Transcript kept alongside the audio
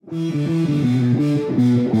Welcome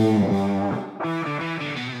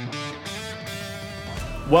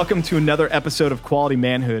to another episode of Quality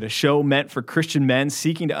Manhood, a show meant for Christian men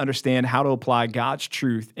seeking to understand how to apply God's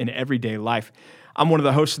truth in everyday life. I'm one of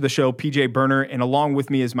the hosts of the show, PJ Berner, and along with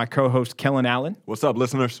me is my co-host, Kellen Allen. What's up,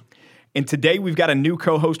 listeners? And today we've got a new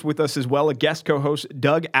co-host with us as well, a guest co-host,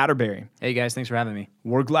 Doug Atterbury. Hey guys, thanks for having me.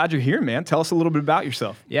 We're glad you're here, man. Tell us a little bit about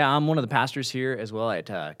yourself. Yeah, I'm one of the pastors here as well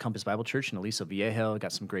at Compass Bible Church in Aliso Viejo.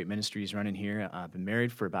 Got some great ministries running here. I've been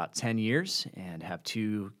married for about 10 years and have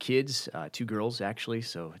two kids, two girls actually,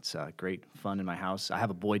 so it's great fun in my house. I have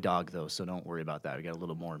a boy dog though, so don't worry about that. We got a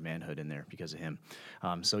little more manhood in there because of him.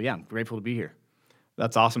 So yeah, I'm grateful to be here.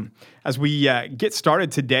 That's awesome. As we get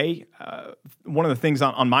started today, one of the things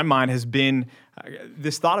on my mind has been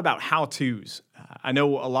this thought about how-tos. I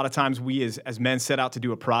know a lot of times we as men set out to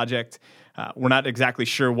do a project. We're not exactly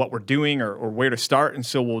sure what we're doing or where to start, and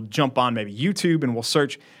so we'll jump on maybe YouTube and we'll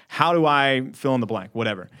search, how do I fill in the blank,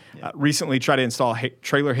 whatever. Yeah. Recently tried to install a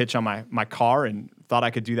trailer hitch on my car and thought I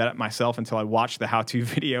could do that myself until I watched the how-to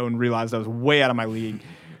video and realized I was way out of my league.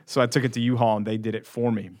 So I took it to U-Haul and they did it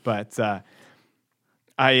for me. But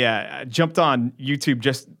I jumped on YouTube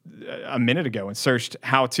just a minute ago and searched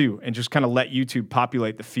how to and just kind of let YouTube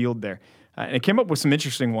populate the field there. And it came up with some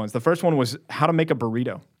interesting ones. The first one was how to make a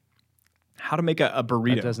burrito. How to make a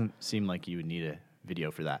burrito. It doesn't seem like you would need a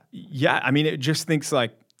video for that. Yeah, I mean, it just thinks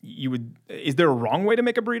like you would. Is there a wrong way to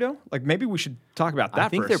make a burrito? Like maybe we should talk about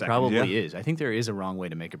that for a second. I think there probably is. I think there is a wrong way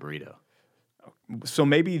to make a burrito. So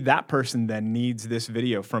maybe that person then needs this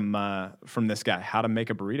video from this guy, how to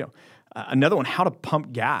make a burrito. Another one, how to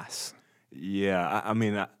pump gas. Yeah, I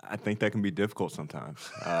mean, I think that can be difficult sometimes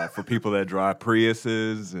for people that drive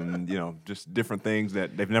Priuses and, just different things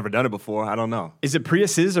that they've never done it before. I don't know. Is it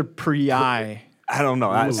Priuses or Prii? I don't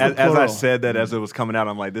know. As I said that, as it was coming out,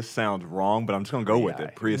 I'm like, this sounds wrong, but I'm just going to go with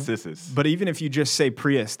it. Priuses. But even if you just say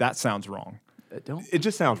Prius, that sounds wrong. It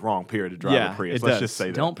just sounds wrong, period, to drive a Prius. Let's just say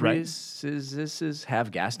that. Don't Priuses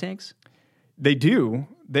have gas tanks? They do.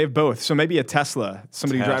 They have both. So maybe a Tesla.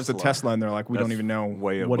 Somebody drives a Tesla and they're like, we don't even know.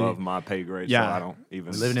 Way above my pay grade, so I don't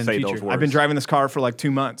even say those words. I've been driving this car for like 2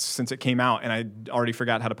 months since it came out, and I already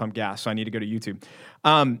forgot how to pump gas, so I need to go to YouTube.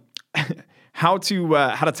 How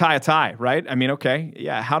to tie a tie, right? I mean, okay,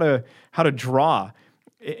 yeah, how to draw.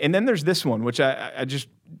 And then there's this one, which I just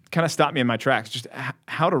kind of stopped me in my tracks, just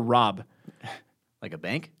how to rob. Like a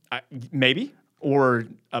bank? Maybe. Or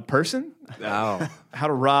a person. Oh. How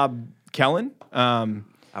to rob Kellen.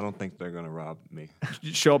 I don't think they're going to rob me.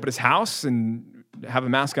 Show up at his house and have a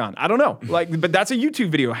mask on. I don't know. But that's a YouTube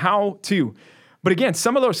video, how to. But again,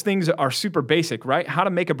 some of those things are super basic, right? How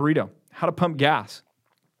to make a burrito, how to pump gas.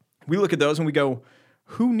 We look at those and we go,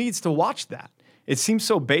 who needs to watch that? It seems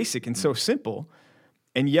so basic and so simple,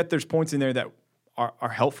 and yet there's points in there that are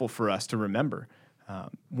helpful for us to remember.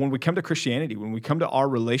 When we come to Christianity, when we come to our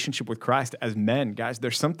relationship with Christ as men, guys,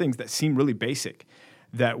 there's some things that seem really basic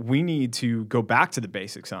that we need to go back to the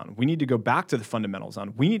basics on. We need to go back to the fundamentals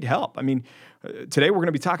on. We need help. I mean, today we're going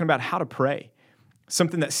to be talking about how to pray,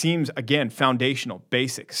 something that seems, again, foundational,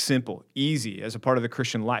 basic, simple, easy as a part of the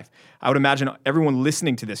Christian life. I would imagine everyone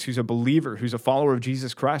listening to this who's a believer, who's a follower of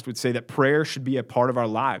Jesus Christ would say that prayer should be a part of our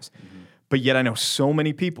lives. Mm-hmm. But yet I know so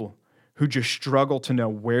many people who just struggle to know,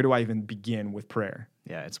 where do I even begin with prayer?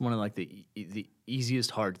 Yeah, it's one of like the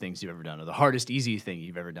easiest hard things you've ever done, or the hardest easy thing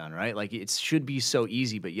you've ever done, right? Like it should be so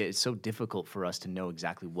easy, but yet it's so difficult for us to know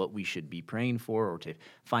exactly what we should be praying for or to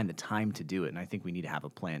find the time to do it. And I think we need to have a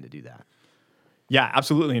plan to do that. Yeah,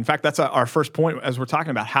 absolutely. In fact, that's our first point as we're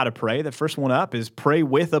talking about how to pray. The first one up is pray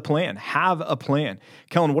with a plan. Have a plan.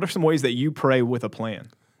 Kellen, what are some ways that you pray with a plan?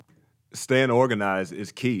 Staying organized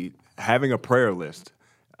is key. Having a prayer list.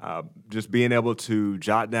 Just being able to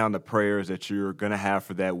jot down the prayers that you're going to have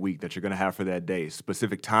for that week, that you're going to have for that day,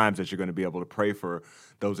 specific times that you're going to be able to pray for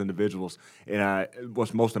those individuals. And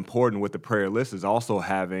what's most important with the prayer list is also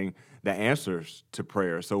having the answers to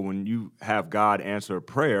prayer. So when you have God answer a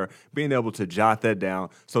prayer, being able to jot that down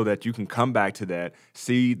so that you can come back to that,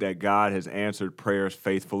 see that God has answered prayers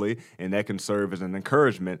faithfully, and that can serve as an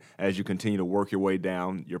encouragement as you continue to work your way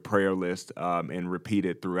down your prayer list and repeat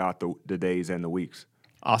it throughout the days and the weeks.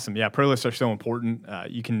 Awesome. Yeah, prayer lists are so important.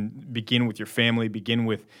 You can begin with your family, begin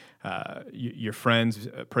with your friends,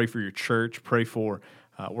 pray for your church, pray for,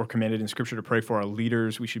 we're commanded in Scripture to pray for our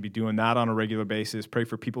leaders. We should be doing that on a regular basis. Pray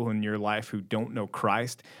for people in your life who don't know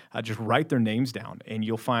Christ. Just write their names down, and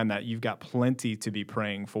you'll find that you've got plenty to be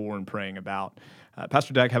praying for and praying about.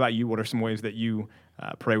 Pastor Doug, how about you? What are some ways that you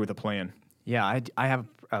pray with a plan? Yeah, I have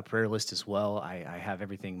a prayer list as well. I have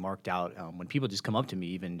everything marked out. When people just come up to me,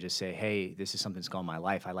 even just say, hey, this is something that's gone in my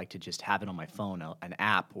life, I like to just have it on my phone, an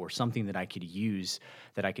app or something that I could use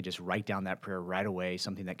that I could just write down that prayer right away,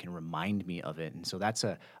 something that can remind me of it. And so that's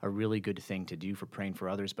a really good thing to do for praying for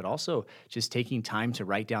others, but also just taking time to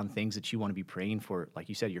write down things that you want to be praying for, like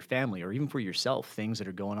you said, your family, or even for yourself, things that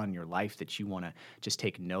are going on in your life that you want to just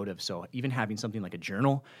take note of. So even having something like a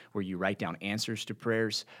journal where you write down answers to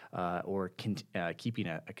prayers, or keeping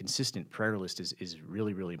a consistent prayer list is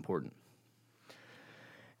really, really important.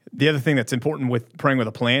 The other thing that's important with praying with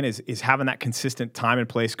a plan is having that consistent time and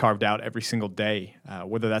place carved out every single day,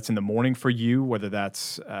 whether that's in the morning for you, whether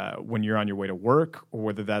that's when you're on your way to work, or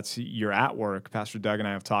whether that's you're at work. Pastor Doug and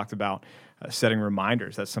I have talked about setting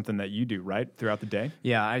reminders. That's something that you do, right, throughout the day?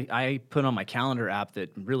 Yeah, I put on my calendar app that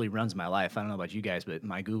really runs my life. I don't know about you guys, but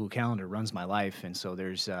my Google Calendar runs my life. And so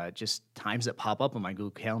there's just times that pop up on my Google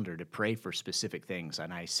Calendar to pray for specific things.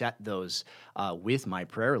 And I set those with my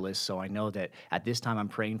prayer list, so I know that at this time I'm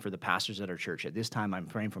praying for the pastors at our church. At this time I'm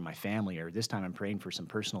praying for my family, or this time I'm praying for some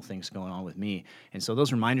personal things going on with me. And so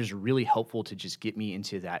those reminders are really helpful to just get me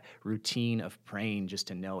into that routine of praying, just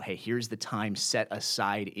to know, hey, here's the time set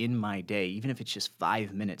aside in my day, even if it's just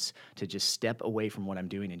 5 minutes, to just step away from what I'm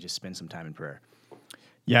doing and just spend some time in prayer.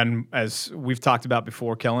 Yeah, and as we've talked about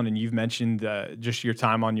before, Kellen, and you've mentioned just your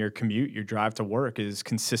time on your commute, your drive to work is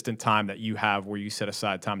consistent time that you have where you set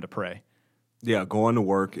aside time to pray. Yeah, going to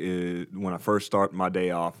work is when I first start my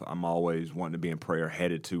day off, I'm always wanting to be in prayer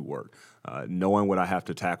headed to work. Knowing what I have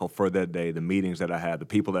to tackle for that day, the meetings that I have, the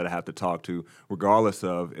people that I have to talk to, regardless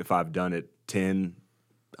of if I've done it 10,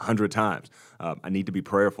 100 times. I need to be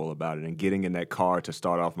prayerful about it, and getting in that car to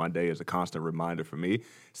start off my day is a constant reminder for me,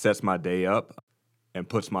 sets my day up, and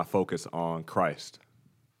puts my focus on Christ.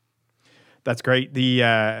 That's great. The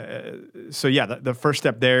first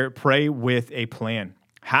step there, pray with a plan.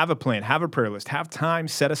 Have a plan, have a prayer list, have time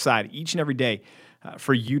set aside each and every day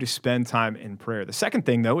for you to spend time in prayer. The second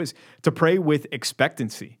thing, though, is to pray with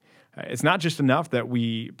expectancy. It's not just enough that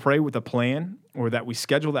we pray with a plan or that we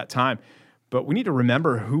schedule that time, but we need to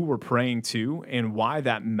remember who we're praying to and why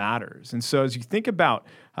that matters. And so as you think about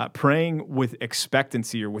praying with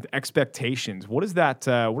expectancy or with expectations, what does that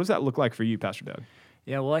look like for you, Pastor Doug?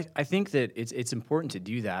 Yeah, well, I think that it's important to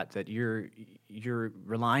do that you're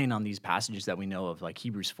relying on these passages that we know of, like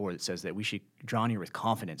Hebrews 4, that says that we should draw near with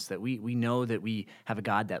confidence, that we know that we have a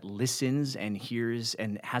God that listens and hears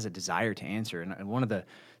and has a desire to answer. And one of the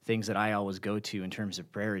things that I always go to in terms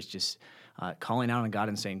of prayer is just calling out on God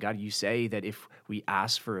and saying, God, you say that if we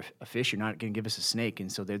ask for a fish, you're not going to give us a snake.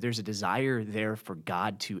 And so there's a desire there for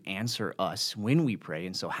God to answer us when we pray.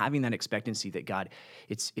 And so having that expectancy that God,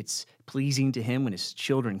 it's pleasing to him when his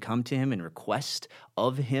children come to him and request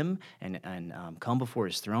of him and come before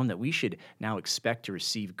his throne, that we should now expect to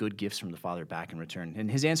receive good gifts from the Father back in return. And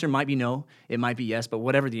his answer might be no, it might be yes, but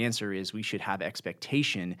whatever the answer is, we should have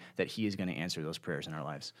expectation that he is going to answer those prayers in our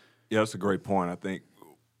lives. Yeah, that's a great point. I think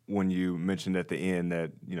when you mentioned at the end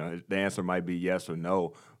that, the answer might be yes or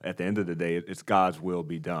no, at the end of the day, it's God's will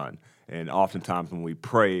be done. And oftentimes when we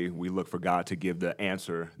pray, we look for God to give the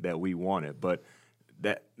answer that we wanted, but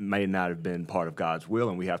that may not have been part of God's will,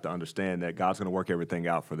 and we have to understand that God's going to work everything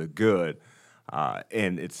out for the good,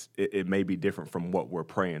 and it may be different from what we're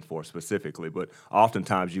praying for specifically, but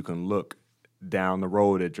oftentimes you can look down the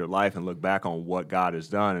road at your life and look back on what God has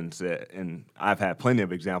done and say, and I've had plenty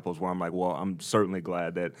of examples where I'm like, well, I'm certainly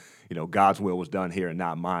glad that, God's will was done here and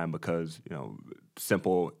not mine, because,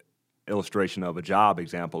 simple illustration of a job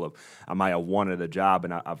example of I might have wanted a job,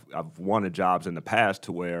 and I've wanted jobs in the past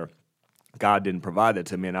to where God didn't provide that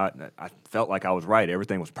to me, and I felt like I was right.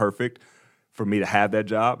 Everything was perfect for me to have that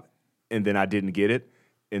job, and then I didn't get it.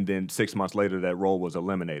 And then 6 months later, that role was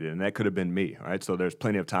eliminated, and that could have been me, right? So there's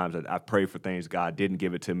plenty of times that I've prayed for things, God didn't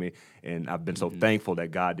give it to me, and I've been so thankful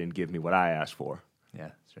that God didn't give me what I asked for. Yeah,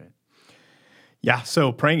 that's right. Yeah,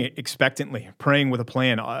 so praying expectantly, praying with a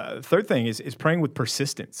plan. Third thing is praying with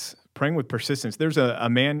persistence. Praying with persistence. There's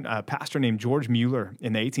a pastor named George Mueller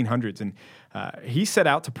in the 1800s, and he set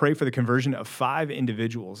out to pray for the conversion of 5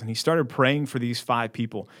 individuals, and he started praying for these 5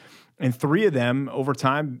 people. And 3 of them, over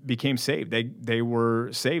time, became saved. They were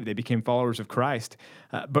saved. They became followers of Christ.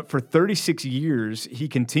 But for 36 years, he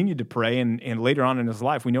continued to pray. And later on in his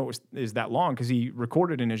life, we know it is that long because he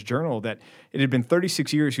recorded in his journal that it had been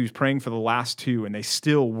 36 years he was praying for the last 2, and they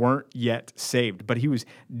still weren't yet saved. But he was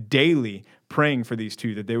daily praying for these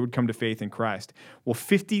 2, that they would come to faith in Christ. Well,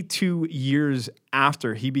 52 years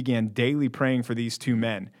after he began daily praying for these 2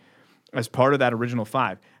 men, as part of that original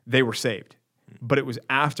 5, they were saved. But it was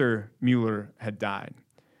after Mueller had died.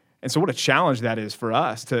 And so what a challenge that is for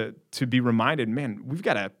us to be reminded, man, we've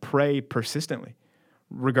got to pray persistently,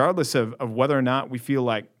 regardless of whether or not we feel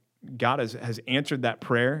like God has answered that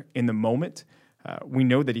prayer in the moment. We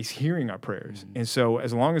know that he's hearing our prayers. And so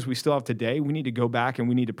as long as we still have today, we need to go back and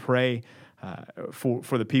we need to pray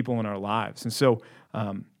for the people in our lives. And so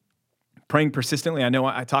praying persistently, I know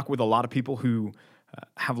I talk with a lot of people who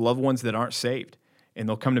have loved ones that aren't saved. And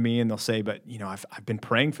they'll come to me and they'll say, but, I've been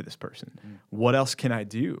praying for this person. What else can I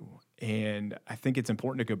do? And I think it's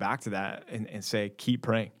important to go back to that and say, keep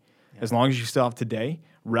praying. Yeah. As long as you still have today,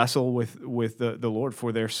 wrestle with the Lord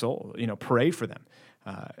for their soul. Pray for them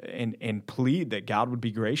and plead that God would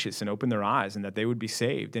be gracious and open their eyes and that they would be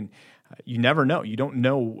saved. And you never know. You don't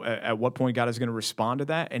know at what point God is going to respond to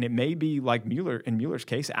that. And it may be like in Mueller's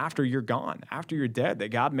case, after you're gone, after you're dead, that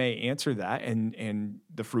God may answer that and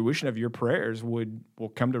the fruition of your prayers will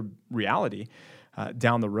come to reality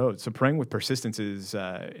down the road. So praying with persistence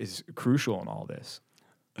is crucial in all this.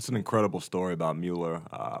 It's an incredible story about Mueller.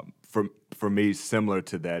 For me, similar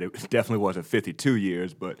to that, it definitely wasn't 52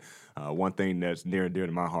 years, but one thing that's near and dear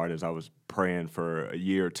to my heart is I was praying for a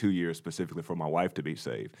year or 2 years specifically for my wife to be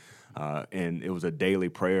saved. And it was a daily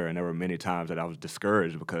prayer, and there were many times that I was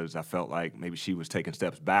discouraged because I felt like maybe she was taking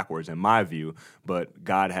steps backwards in my view, but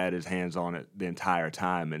God had his hands on it the entire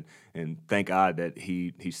time, and thank God that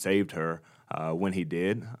he saved her when he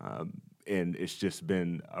did. And it's just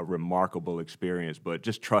been a remarkable experience, but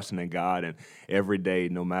just trusting in God, and every day,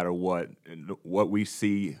 no matter what we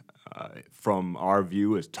see from our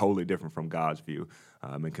view is totally different from God's view,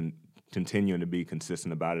 and continuing to be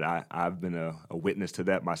consistent about it. I've been a witness to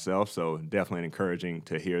that myself, so definitely encouraging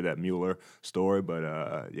to hear that Mueller story, but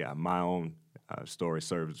my own story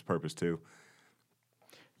serves its purpose too.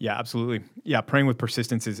 Yeah, absolutely. Yeah, praying with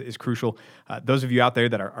persistence is crucial. Those of you out there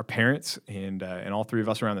that are parents, and all three of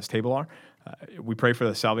us around this table are, we pray for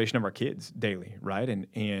the salvation of our kids daily, right?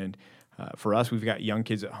 And for us, we've got young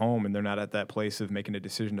kids at home, and they're not at that place of making a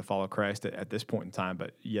decision to follow Christ at this point in time.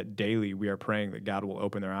 But yet daily, we are praying that God will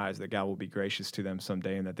open their eyes, that God will be gracious to them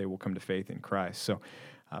someday, and that they will come to faith in Christ. So,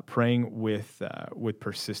 praying with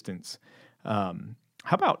persistence.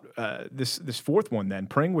 How about this fourth one then?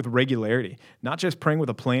 Praying with regularity, not just praying with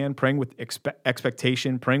a plan, praying with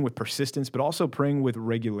expectation, praying with persistence, but also praying with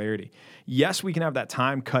regularity. Yes, we can have that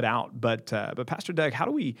time cut out, but Pastor Doug, how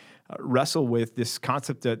do we wrestle with this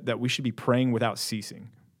concept that we should be praying without ceasing?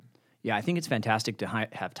 Yeah, I think it's fantastic to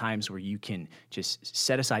have times where you can just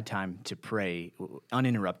set aside time to pray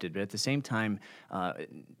uninterrupted. But at the same time,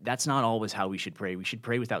 that's not always how we should pray. We should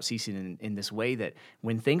pray without ceasing in this way that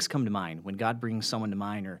when things come to mind, when God brings someone to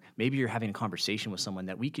mind, or maybe you're having a conversation with someone,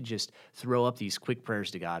 that we could just throw up these quick prayers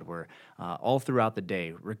to God where all throughout the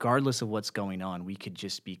day, regardless of what's going on, we could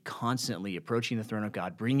just be constantly approaching the throne of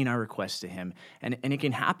God, bringing our requests to Him. And it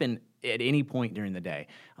can happen at any point during the day.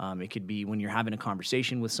 It could be when you're having a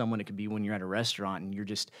conversation with someone. It could be when you're at a restaurant and you're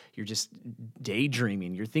just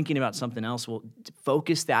daydreaming. You're thinking about something else. Well,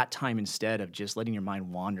 focus that time instead of just letting your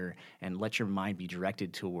mind wander, and let your mind be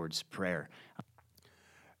directed towards prayer.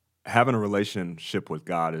 Having a relationship with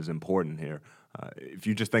God is important here. If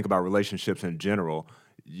you just think about relationships in general,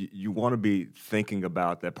 you want to be thinking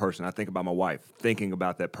about that person. I think about my wife, thinking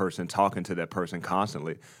about that person, talking to that person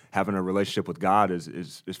constantly. Having a relationship with God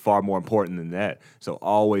is far more important than that. So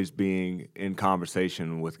always being in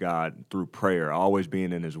conversation with God through prayer, always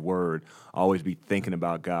being in His Word, always be thinking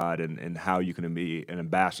about God and how you can be an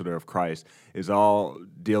ambassador of Christ is all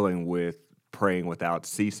dealing with praying without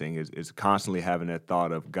ceasing, is constantly having that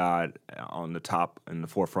thought of God on the top and the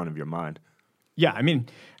forefront of your mind. Yeah, I mean,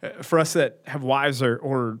 for us that have wives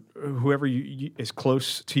or whoever is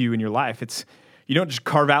close to you in your life, it's you don't just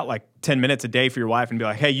carve out like 10 minutes a day for your wife and be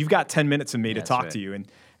like, hey, you've got 10 minutes of me to talk to you.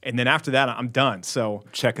 And then after that, I'm done. So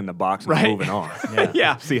checking the box and moving on.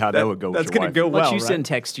 Yeah. See how that would go with your wife. That's going to go well, But you send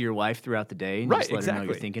text to your wife throughout the day and just let her know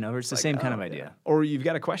you're thinking of her. It's the same kind of idea. Yeah. Or you've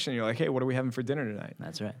got a question. You're like, hey, what are we having for dinner tonight?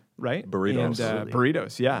 That's right. Right? Burritos. And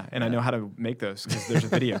burritos, yeah. And I know how to make those because there's a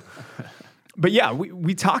video. But yeah,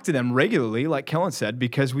 we talk to them regularly, like Kellen said,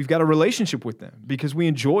 because we've got a relationship with them, because we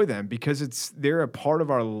enjoy them, because they're a part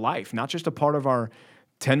of our life, not just a part of our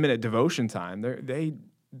 10-minute devotion time.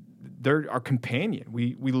 They're our companion.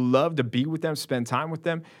 We love to be with them, spend time with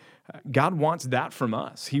them. God wants that from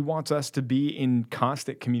us. He wants us to be in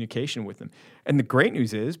constant communication with them. And the great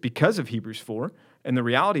news is, because of Hebrews 4 and the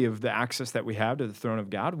reality of the access that we have to the throne of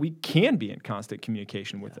God, we can be in constant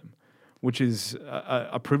communication with them, which is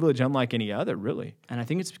a privilege unlike any other, really. And I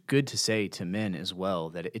think it's good to say to men as well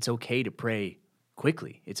that it's okay to pray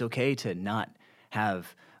quickly. It's okay to not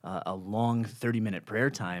have a long 30-minute prayer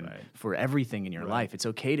time for everything in your life. It's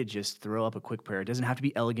okay to just throw up a quick prayer. It doesn't have to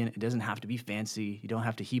be elegant. It doesn't have to be fancy. You don't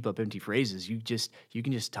have to heap up empty phrases. You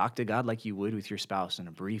can just talk to God like you would with your spouse in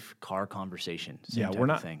a brief car conversation. We're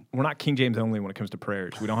not King James only when it comes to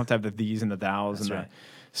prayers. We don't have to have the these and the thous and the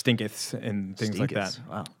stinkeths and things like that.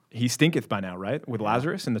 Wow. He stinketh by now, right? With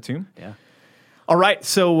Lazarus in the tomb? Yeah. All right,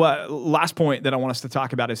 so last point that I want us to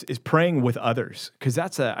talk about is praying with others, because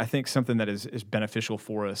that's, I think, something that is beneficial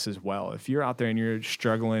for us as well. If you're out there and you're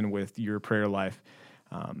struggling with your prayer life,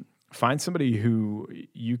 find somebody who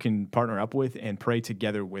you can partner up with and pray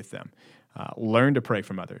together with them. Learn to pray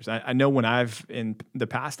from others. I know when I've, in the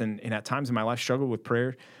past and at times in my life, struggled with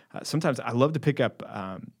prayer, sometimes I love to pick up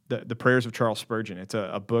the prayers of Charles Spurgeon. It's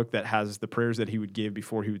a book that has the prayers that he would give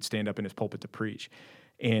before he would stand up in his pulpit to preach.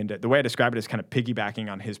 And the way I describe it is kind of piggybacking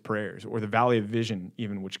on his prayers, or the Valley of Vision,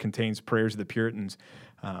 even, which contains prayers of the Puritans,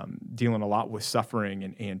 dealing a lot with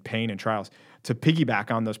suffering and pain and trials, to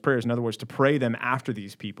piggyback on those prayers. In other words, to pray them after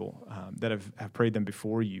these people that have prayed them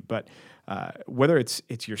before you. But whether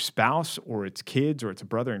it's your spouse or it's kids or it's a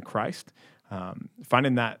brother in Christ,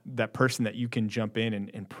 finding that person that you can jump in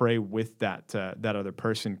and pray with that other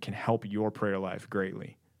person can help your prayer life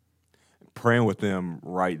greatly. Praying with them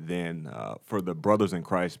right then for the brothers in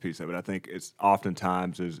Christ piece of it. I think it's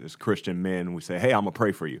oftentimes as Christian men, we say, hey, I'm going to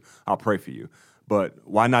pray for you. I'll pray for you. But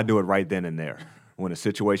why not do it right then and there? When a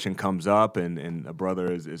situation comes up and a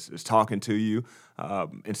brother is talking to you,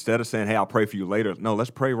 instead of saying, hey, I'll pray for you later, no, let's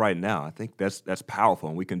pray right now. I think that's powerful.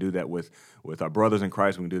 And we can do that with our brothers in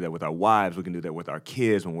Christ. We can do that with our wives. We can do that with our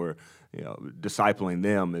kids when we're discipling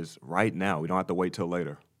them, is right now. We don't have to wait till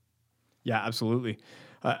later. Yeah, absolutely.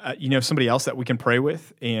 Somebody else that we can pray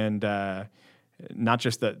with, and not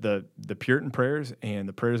just the Puritan prayers and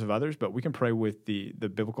the prayers of others, but we can pray with the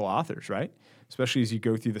biblical authors, right? Especially as you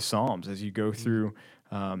go through the Psalms, as you go through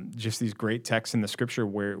just these great texts in the Scripture,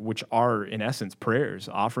 which are in essence prayers,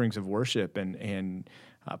 offerings of worship, and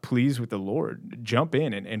pleas with the Lord. Jump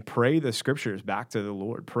in and pray the Scriptures back to the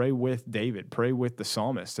Lord. Pray with David. Pray with the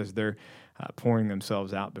psalmists as they're pouring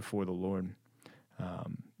themselves out before the Lord.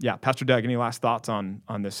 Pastor Doug, any last thoughts on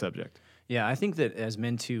this subject? Yeah, I think that as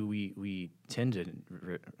men too, we tend to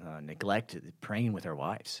neglect praying with our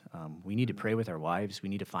wives. We need to pray with our wives. We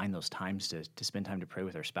need to find those times to spend time to pray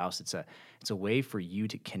with our spouse. It's a way for you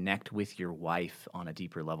to connect with your wife on a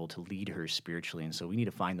deeper level, to lead her spiritually. And so we need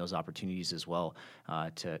to find those opportunities as well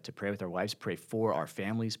to pray with our wives, pray for our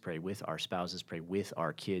families, pray with our spouses, pray with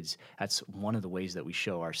our kids. That's one of the ways that we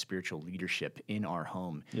show our spiritual leadership in our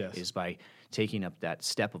home, is by taking up that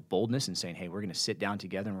step of boldness and saying, hey, we're going to sit down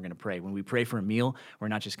together and we're going to pray. When we pray for a meal, we're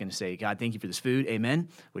not just going to say, God, thank you for this food, amen,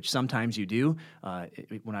 which sometimes you do.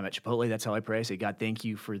 When I'm at Chipotle, that's how I pray. I say, God, thank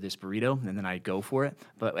you for this burrito, and then I go for it.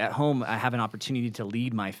 But at home, I have an opportunity to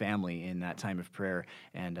lead my family in that time of prayer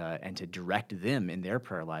and to direct them in their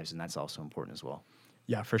prayer lives, and that's also important as well.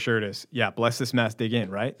 Yeah, for sure it is. Yeah, bless this mess, dig in,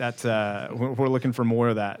 right? That's we're looking for more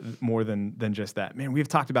of that, more than just that. Man, we've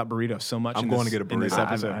talked about burritos so much. I'm going to get a burrito in this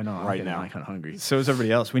episode. I know, right now. I'm kind of hungry. So is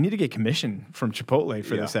everybody else. We need to get commission from Chipotle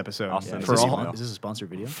for this episode. Is this a sponsored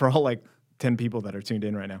video? For all like 10 people that are tuned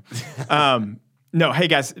in right now. No, hey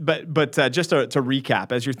guys, but just to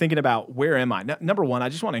recap, as you're thinking about where am I? Number one, I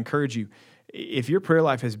just want to encourage you, if your prayer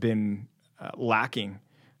life has been lacking,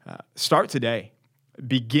 start today.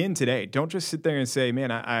 Begin today. Don't just sit there and say,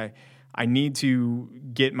 man, I need to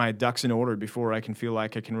get my ducks in order before I can feel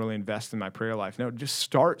like I can really invest in my prayer life. No, just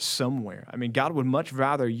start somewhere. I mean, God would much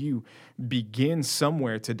rather you begin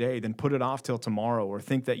somewhere today than put it off till tomorrow or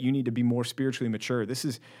think that you need to be more spiritually mature. This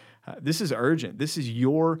is urgent. This is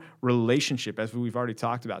your relationship, as we've already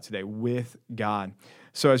talked about today, with God.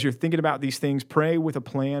 So as you're thinking about these things, pray with a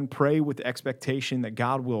plan, pray with the expectation that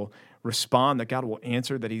God will respond, that God will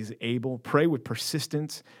answer, that He's able. Pray with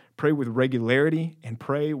persistence, pray with regularity, and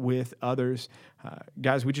pray with others.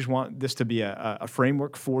 Guys, we just want this to be a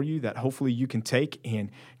framework for you that hopefully you can take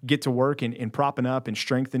and get to work in propping up and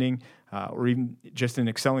strengthening, or even just in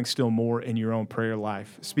excelling still more in your own prayer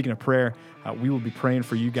life. Speaking of prayer, we will be praying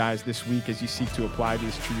for you guys this week as you seek to apply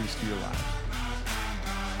these truths to your life.